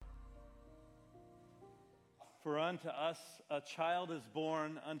For unto us a child is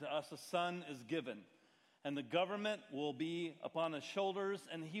born, unto us a son is given, and the government will be upon his shoulders,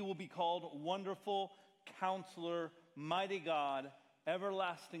 and he will be called Wonderful Counselor, Mighty God,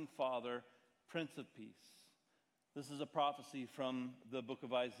 Everlasting Father, Prince of Peace. This is a prophecy from the book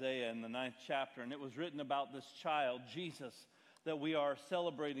of Isaiah in the 9th chapter, and it was written about this child, Jesus, that we are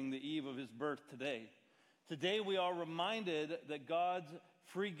celebrating the eve of his birth today. Today we are reminded that God's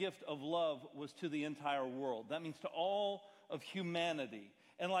free gift of love was to the entire world. That means to all of humanity.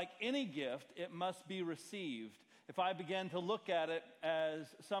 And like any gift, it must be received. If I began to look at it as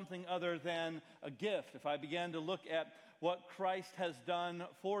something other than a gift, if I began to look at what Christ has done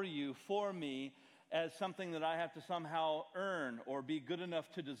for you, for me, as something that I have to somehow earn or be good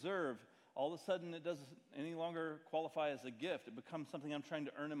enough to deserve, all of a sudden it doesn't any longer qualify as a gift. It becomes something I'm trying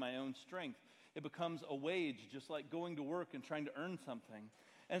to earn in my own strength. It becomes a wage, just like going to work and trying to earn something.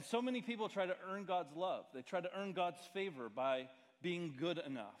 And so many people try to earn God's love. They try to earn God's favor by being good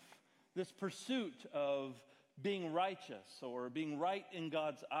enough. This pursuit of being righteous or being right in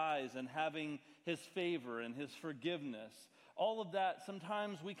God's eyes and having his favor and his forgiveness, all of that,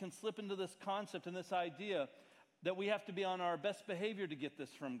 sometimes we can slip into this concept and this idea that we have to be on our best behavior to get this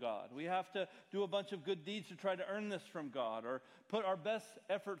from God. We have to do a bunch of good deeds to try to earn this from God, or put our best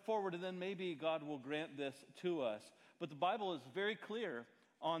effort forward, and then maybe God will grant this to us. But the Bible is very clear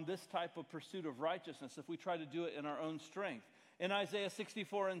on this type of pursuit of righteousness if we try to do it in our own strength. In Isaiah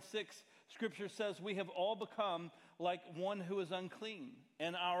 64:6, Scripture says, "We have all become like one who is unclean,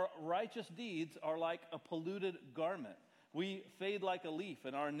 and our righteous deeds are like a polluted garment. We fade like a leaf,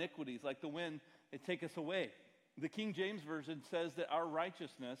 and our iniquities, like the wind, they take us away." The King James Version says that our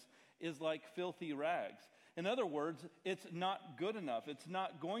righteousness is like filthy rags. In other words, it's not good enough. It's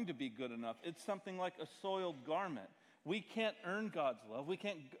not going to be good enough. It's something like a soiled garment. We can't earn God's love. We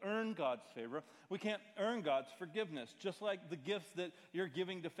can't earn God's favor. We can't earn God's forgiveness. Just like the gifts that you're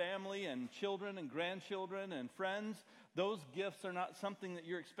giving to family and children and grandchildren and friends, those gifts are not something that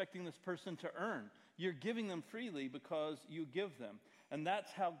you're expecting this person to earn. You're giving them freely because you give them. And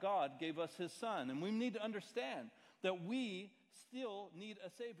that's how God gave us his son. And we need to understand that we still need a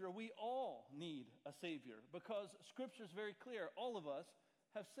Savior. We all need a Savior because Scripture is very clear. All of us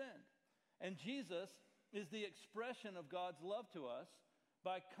have sinned. And Jesus is the expression of God's love to us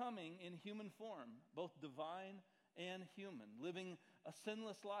by coming in human form, both divine and human, living a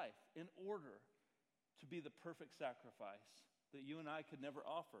sinless life in order to be the perfect sacrifice that you and I could never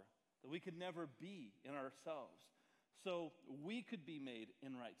offer, that we could never be in ourselves, so we could be made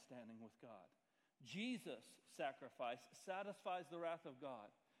in right standing with God. Jesus' sacrifice satisfies the wrath of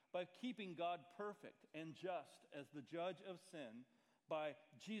God by keeping God perfect and just as the judge of sin, by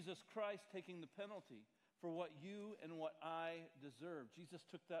Jesus Christ taking the penalty for what you and what I deserve. Jesus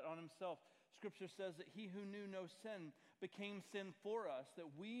took that on himself. Scripture says that he who knew no sin became sin for us,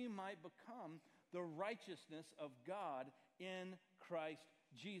 that we might become the righteousness of God in Christ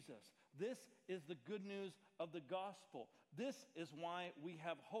Jesus. This is the good news of the gospel. This is why we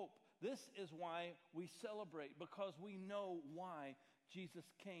have hope. This is why we celebrate, because we know why Jesus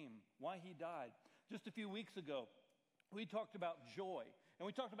came, why he died. Just a few weeks ago, we talked about joy, and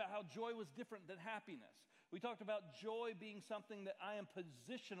we talked about how joy was different than happiness. We talked about joy being something that I am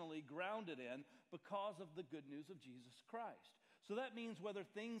positionally grounded in because of the good news of Jesus Christ. So that means whether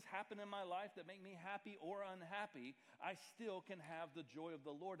things happen in my life that make me happy or unhappy, I still can have the joy of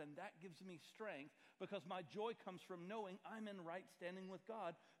the Lord, and that gives me strength because my joy comes from knowing I'm in right standing with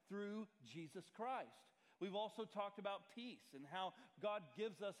God through Jesus Christ. We've also talked about peace and how God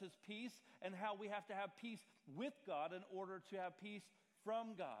gives us his peace and how we have to have peace with God in order to have peace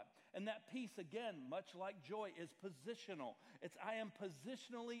from God. And that peace, again, much like joy, is positional. It's I am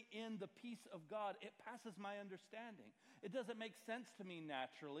positionally in the peace of God. It passes my understanding. It doesn't make sense to me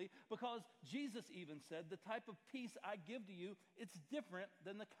naturally because Jesus even said the type of peace I give to you, it's different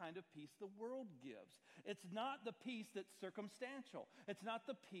than the kind of peace the world gives. It's not the peace that's circumstantial. It's not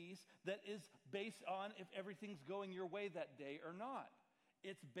the peace that is based on if everything's going your way that day or not.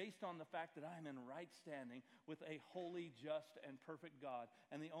 It's based on the fact that I'm in right standing with a holy, just, and perfect God.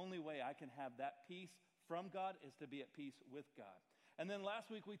 And the only way I can have that peace from God is to be at peace with God. And then last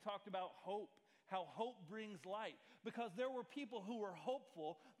week we talked about hope, how hope brings light. Because there were people who were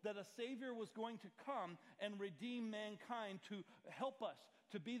hopeful that a Savior was going to come and redeem mankind to help us,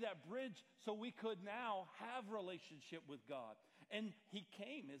 to be that bridge so we could now have relationship with God. And he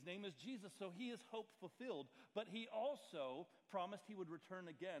came. His name is Jesus, so he is hope fulfilled. But he also promised he would return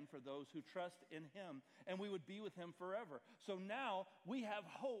again for those who trust in him, and we would be with him forever. So now we have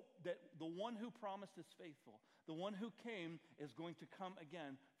hope that the one who promised is faithful, The one who came is going to come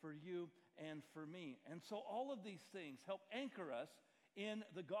again for you and for me. And so all of these things help anchor us in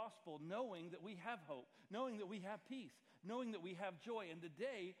the gospel, knowing that we have hope, knowing that we have peace, knowing that we have joy. And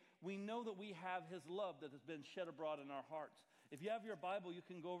today, we know that we have his love that has been shed abroad in our hearts. If you have your Bible, you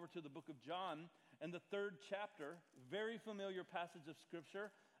can go over to the book of John and the 3rd chapter, very familiar passage of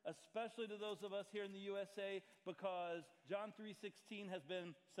Scripture, especially to those of us here in the USA, because John 3:16 has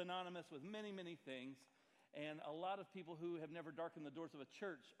been synonymous with many, many things. And a lot of people who have never darkened the doors of a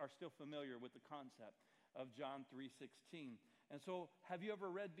church are still familiar with the concept of John 3:16. And so, have you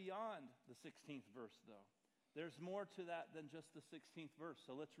ever read beyond the 16th verse, though? There's more to that than just the 16th verse.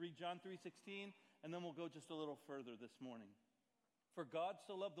 So let's read John 3:16, and then we'll go just a little further this morning. For God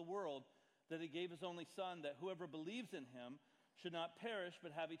so loved the world that he gave his only Son, that whoever believes in him should not perish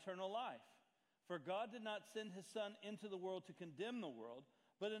but have eternal life. For God did not send his Son into the world to condemn the world,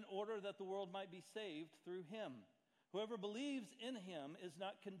 but in order that the world might be saved through him. Whoever believes in him is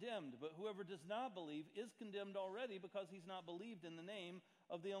not condemned, but whoever does not believe is condemned already because he's not believed in the name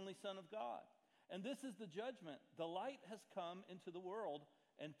of the only Son of God. And this is the judgment. The light has come into the world,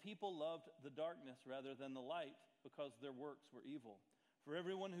 and people loved the darkness rather than the light because their works were evil. For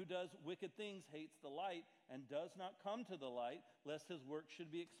everyone who does wicked things hates the light and does not come to the light, lest his work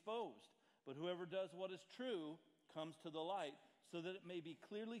should be exposed. But whoever does what is true comes to the light, so that it may be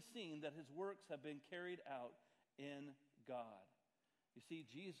clearly seen that his works have been carried out in God. You see,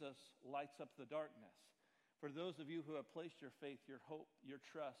 Jesus lights up the darkness. For those of you who have placed your faith, your hope, your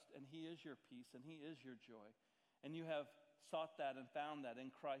trust, and he is your peace and he is your joy, and you have sought that and found that in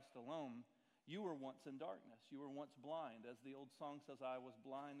Christ alone, you were once in darkness. You were once blind. As the old song says, I was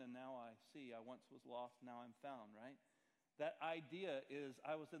blind and now I see. I once was lost, now I'm found, right? That idea is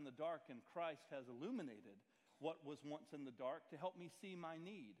I was in the dark and Christ has illuminated what was once in the dark to help me see my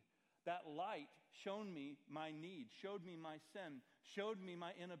need. That light showed me my need, showed me my sin, showed me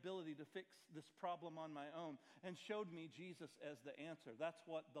my inability to fix this problem on my own, and showed me Jesus as the answer. That's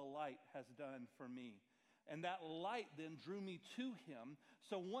what the light has done for me. And that light then drew me to him.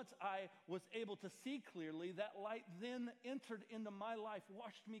 So once I was able to see clearly, that light then entered into my life,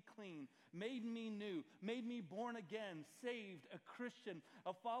 washed me clean, made me new, made me born again, saved, a Christian,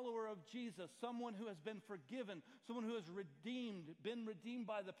 a follower of Jesus, someone who has been forgiven, someone who has been redeemed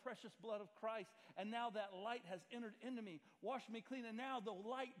by the precious blood of Christ. And now that light has entered into me, washed me clean, and now the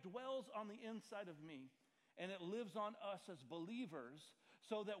light dwells on the inside of me. And it lives on us as believers,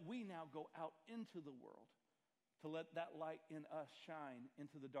 so that we now go out into the world to let that light in us shine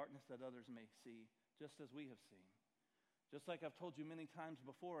into the darkness that others may see, just as we have seen. Just like I've told you many times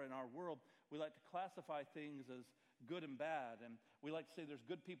before, in our world, we like to classify things as good and bad, and we like to say there's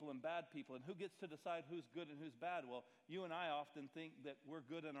good people and bad people, and who gets to decide who's good and who's bad? Well, you and I often think that we're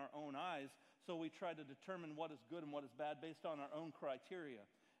good in our own eyes, so we try to determine what is good and what is bad based on our own criteria.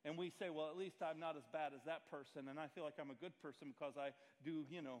 And we say, well, at least I'm not as bad as that person, and I feel like I'm a good person because I do,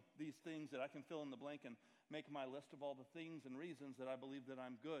 these things that I can fill in the blank and make my list of all the things and reasons that I believe that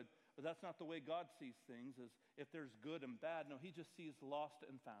I'm good. But that's not the way God sees things, is if there's good and bad. No, he just sees lost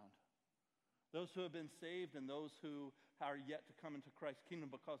and found. Those who have been saved and those who are yet to come into Christ's kingdom,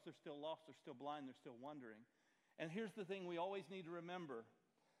 because they're still lost, they're still blind, they're still wandering. And here's the thing we always need to remember,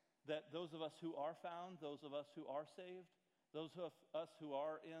 that those of us who are found, those of us who are saved, those of us who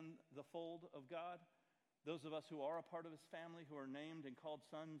are in the fold of God, those of us who are a part of his family, who are named and called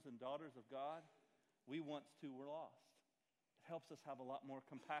sons and daughters of God, we once too were lost. It helps us have a lot more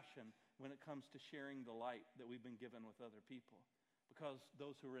compassion when it comes to sharing the light that we've been given with other people. Because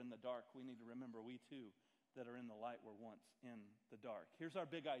those who are in the dark, we need to remember we too that are in the light were once in the dark. Here's our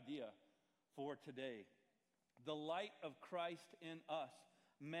big idea for today. The light of Christ in us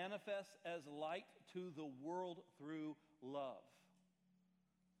manifests as light to the world through love.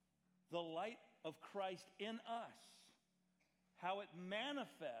 The light of Christ in us, how it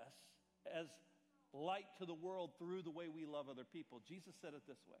manifests as light to the world through the way we love other people. Jesus said it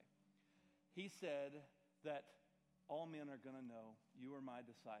this way. He said that all men are going to know you are my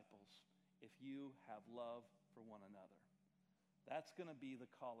disciples if you have love for one another. That's going to be the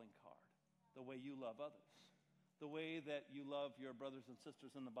calling card, the way you love others, the way that you love your brothers and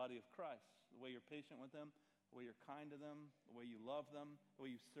sisters in the body of Christ, the way you're patient with them, the way you're kind to them, the way you love them, the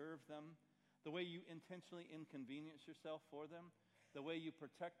way you serve them, the way you intentionally inconvenience yourself for them, the way you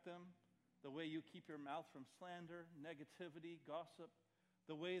protect them, the way you keep your mouth from slander, negativity, gossip,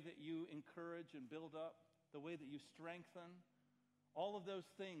 the way that you encourage and build up, the way that you strengthen, all of those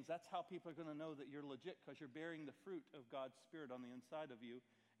things. That's how people are going to know that you're legit, because you're bearing the fruit of God's Spirit on the inside of you,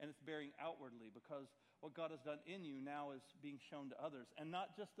 and it's bearing outwardly, because what God has done in you now is being shown to others, and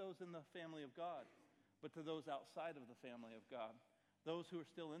not just those in the family of God, but to those outside of the family of God, those who are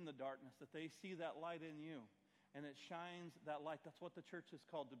still in the darkness, that they see that light in you, and it shines that light. That's what the church is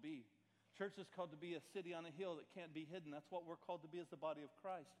called to be. Church is called to be a city on a hill that can't be hidden. That's what we're called to be as the body of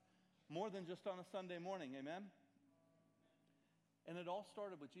Christ, more than just on a Sunday morning, amen? And it all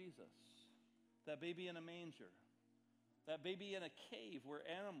started with Jesus, that baby in a manger, that baby in a cave where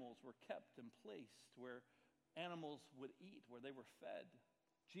animals were kept and placed, where animals would eat, where they were fed.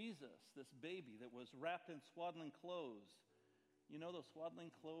 Jesus, this baby that was wrapped in swaddling clothes. You know, those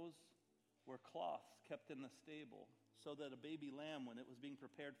swaddling clothes were cloths kept in the stable so that a baby lamb, when it was being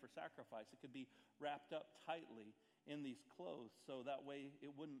prepared for sacrifice, it could be wrapped up tightly in these clothes so that way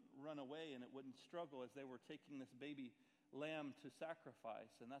it wouldn't run away and it wouldn't struggle as they were taking this baby lamb to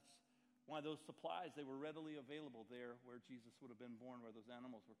sacrifice. And that's why those supplies, they were readily available there where Jesus would have been born, where those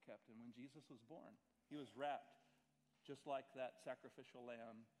animals were kept. And when Jesus was born, he was wrapped just like that sacrificial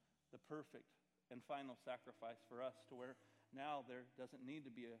lamb, the perfect and final sacrifice for us, to where now there doesn't need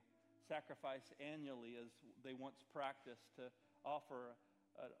to be a sacrifice annually as they once practiced to offer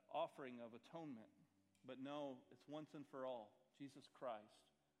an offering of atonement. But no, it's once and for all. Jesus Christ,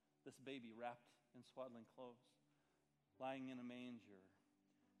 this baby wrapped in swaddling clothes, lying in a manger.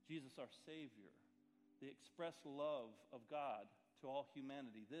 Jesus, our Savior, the express love of God to all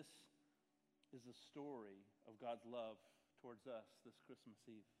humanity. This is the story of God's love towards us this Christmas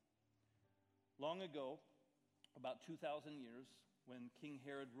Eve. Long ago, about 2,000 years, when King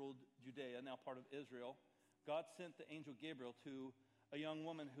Herod ruled Judea, now part of Israel, God sent the angel Gabriel to a young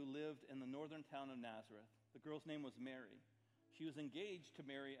woman who lived in the northern town of Nazareth. The girl's name was Mary. She was engaged to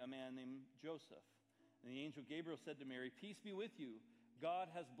marry a man named Joseph. And the angel Gabriel said to Mary, "Peace be with you. God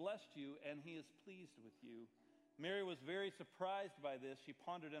has blessed you, and he is pleased with you." Mary was very surprised by this. She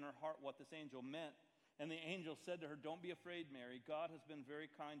pondered in her heart what this angel meant. And the angel said to her, "Don't be afraid, Mary. God has been very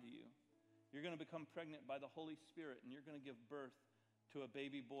kind to you. You're going to become pregnant by the Holy Spirit, and you're going to give birth to a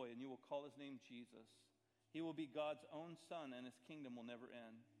baby boy, and you will call his name Jesus. He will be God's own son, and his kingdom will never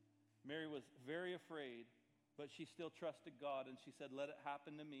end." Mary was very afraid, but she still trusted God, and she said, "Let it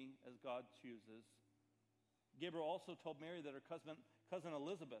happen to me as God chooses." Gabriel also told Mary that her cousin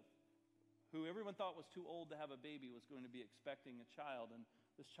Elizabeth, who everyone thought was too old to have a baby, was going to be expecting a child, and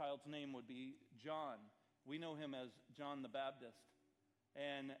this child's name would be John. We know him as John the Baptist.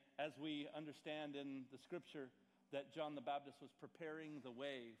 And as we understand in the scripture, that John the Baptist was preparing the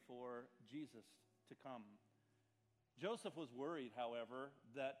way for Jesus to come. Joseph was worried, however,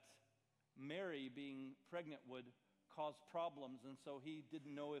 that Mary being pregnant would cause problems, and so he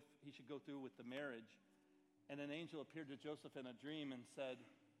didn't know if he should go through with the marriage. And an angel appeared to Joseph in a dream and said,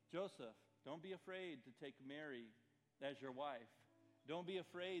 "Joseph, don't be afraid to take Mary as your wife. Don't be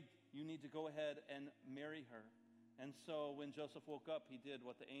afraid. You need to go ahead and marry her." And so when Joseph woke up, he did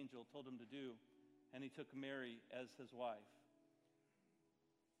what the angel told him to do, and he took Mary as his wife.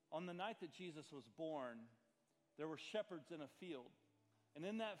 On the night that Jesus was born, there were shepherds in a field. And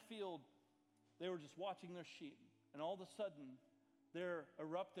in that field, they were just watching their sheep. And all of a sudden, there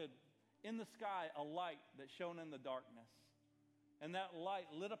erupted in the sky a light that shone in the darkness. And that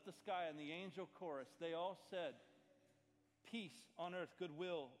light lit up the sky, and the angel chorus, they all said, "Peace on earth,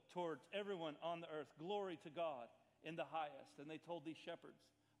 goodwill towards everyone on the earth. Glory to God in the highest." And they told these shepherds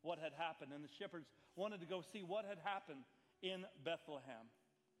what had happened. And the shepherds wanted to go see what had happened in Bethlehem.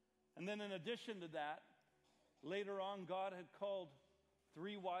 And then in addition to that, later on, God had called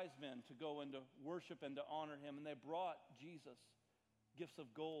 3 wise men to go and to worship and to honor him. And they brought Jesus gifts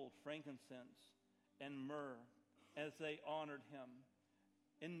of gold, frankincense, and myrrh as they honored him.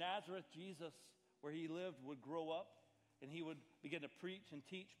 In Nazareth, Jesus, where he lived, would grow up, and he would begin to preach and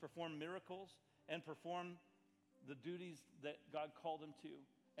teach, perform miracles, and perform the duties that God called him to,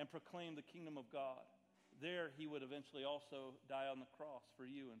 and proclaim the kingdom of God. There he would eventually also die on the cross for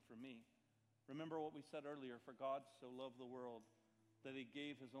you and for me. Remember what we said earlier, for God so loved the world that he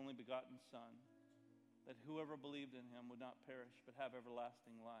gave his only begotten Son, that whoever believed in him would not perish but have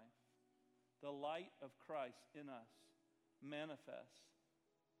everlasting life. The light of Christ in us manifests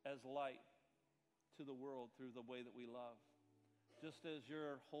as light to the world through the way that we love. Just as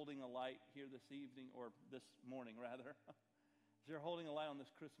you're holding a light here this evening, or this morning rather, as you're holding a light on this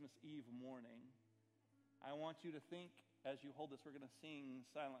Christmas Eve morning, I want you to think as you hold this. We're going to sing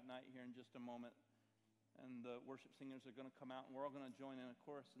Silent Night here in just a moment, and the worship singers are going to come out, and we're all going to join in a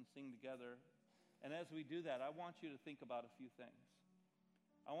chorus and sing together. And as we do that, I want you to think about a few things.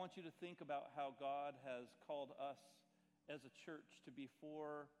 I want you to think about how God has called us as a church to be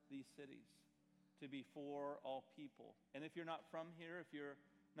for these cities, to be for all people. And if you're not from here, if you're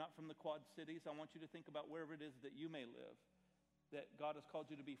not from the Quad Cities, I want you to think about wherever it is that you may live. that God has called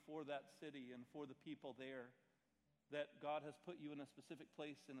you to be for that city and for the people there, that God has put you in a specific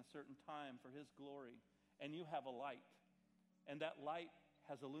place in a certain time for His glory, and you have a light, and that light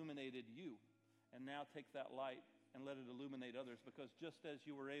has illuminated you. And now take that light and let it illuminate others, because just as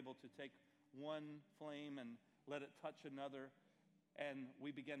you were able to take one flame and let it touch another, and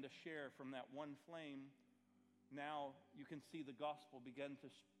we began to share from that one flame, now you can see the gospel begin to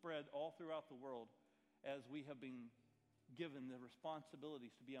spread all throughout the world as we have been given the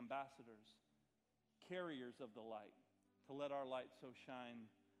responsibilities to be ambassadors, carriers of the light, to let our light so shine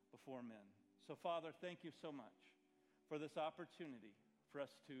before men. So, Father, thank you so much for this opportunity for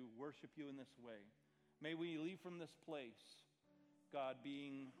us to worship you in this way. May we leave from this place, God,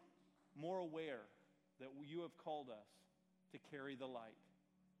 being more aware that you have called us to carry the light.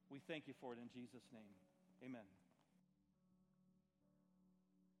 We thank you for it in Jesus' name. Amen.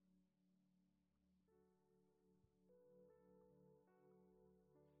 Will you stand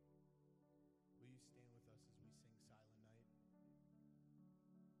with us as we sing Silent Night?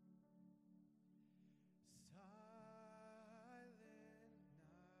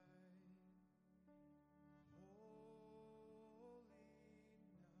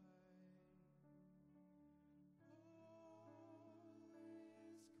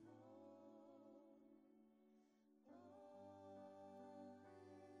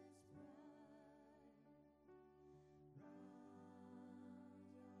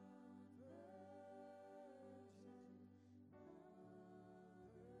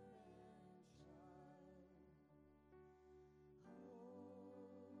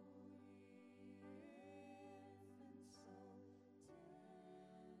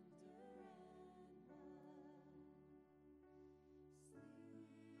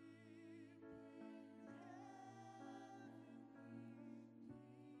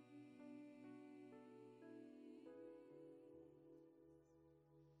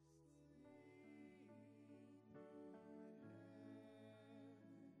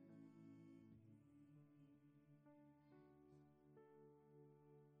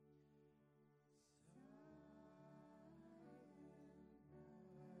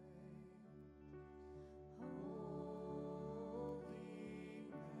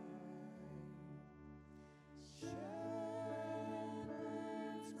 Silent night,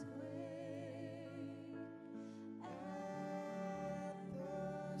 holy night, all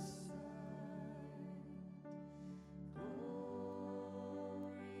is calm,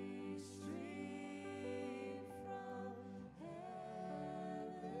 all is bright, round yon virgin, mother and child. Holy infant, so tender and mild, sleep in shepherds quake at the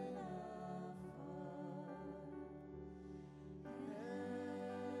sight, glory stream from heaven afar,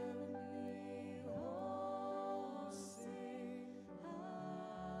 heavenly hosts sing hallelujah.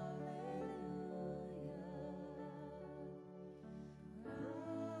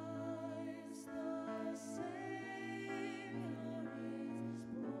 Christ the Savior is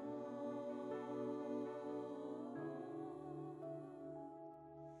born.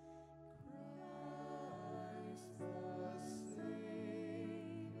 Christ the Savior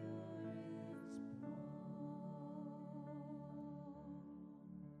is born.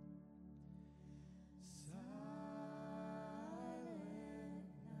 Silent night,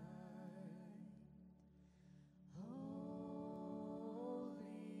 holy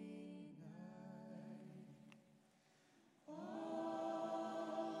night, all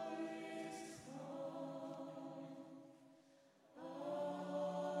is calm, all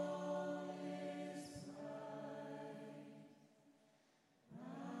is bright,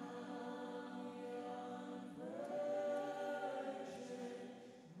 round yon virgin,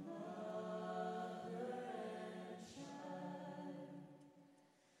 mother and child.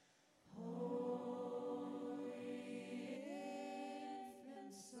 Holy infant,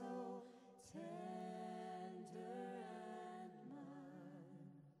 so tender and mild,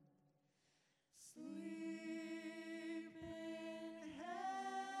 sleep in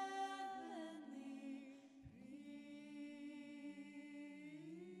heavenly peace.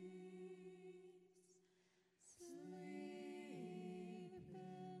 Sleep in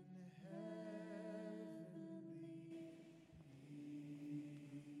heavenly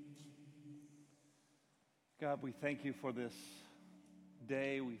peace. God, we thank you for this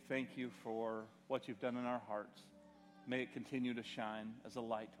day. We thank you for what you've done in our hearts. May it continue to shine as a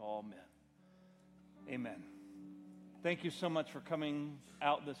light to all men. Amen. Thank you so much for coming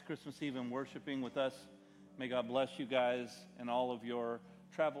out this Christmas Eve and worshiping with us. May God bless you guys and all of your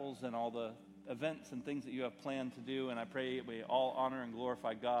travels and all the events and things that you have planned to do. And I pray we all honor and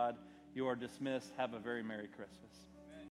glorify God. You are dismissed. Have a very Merry Christmas.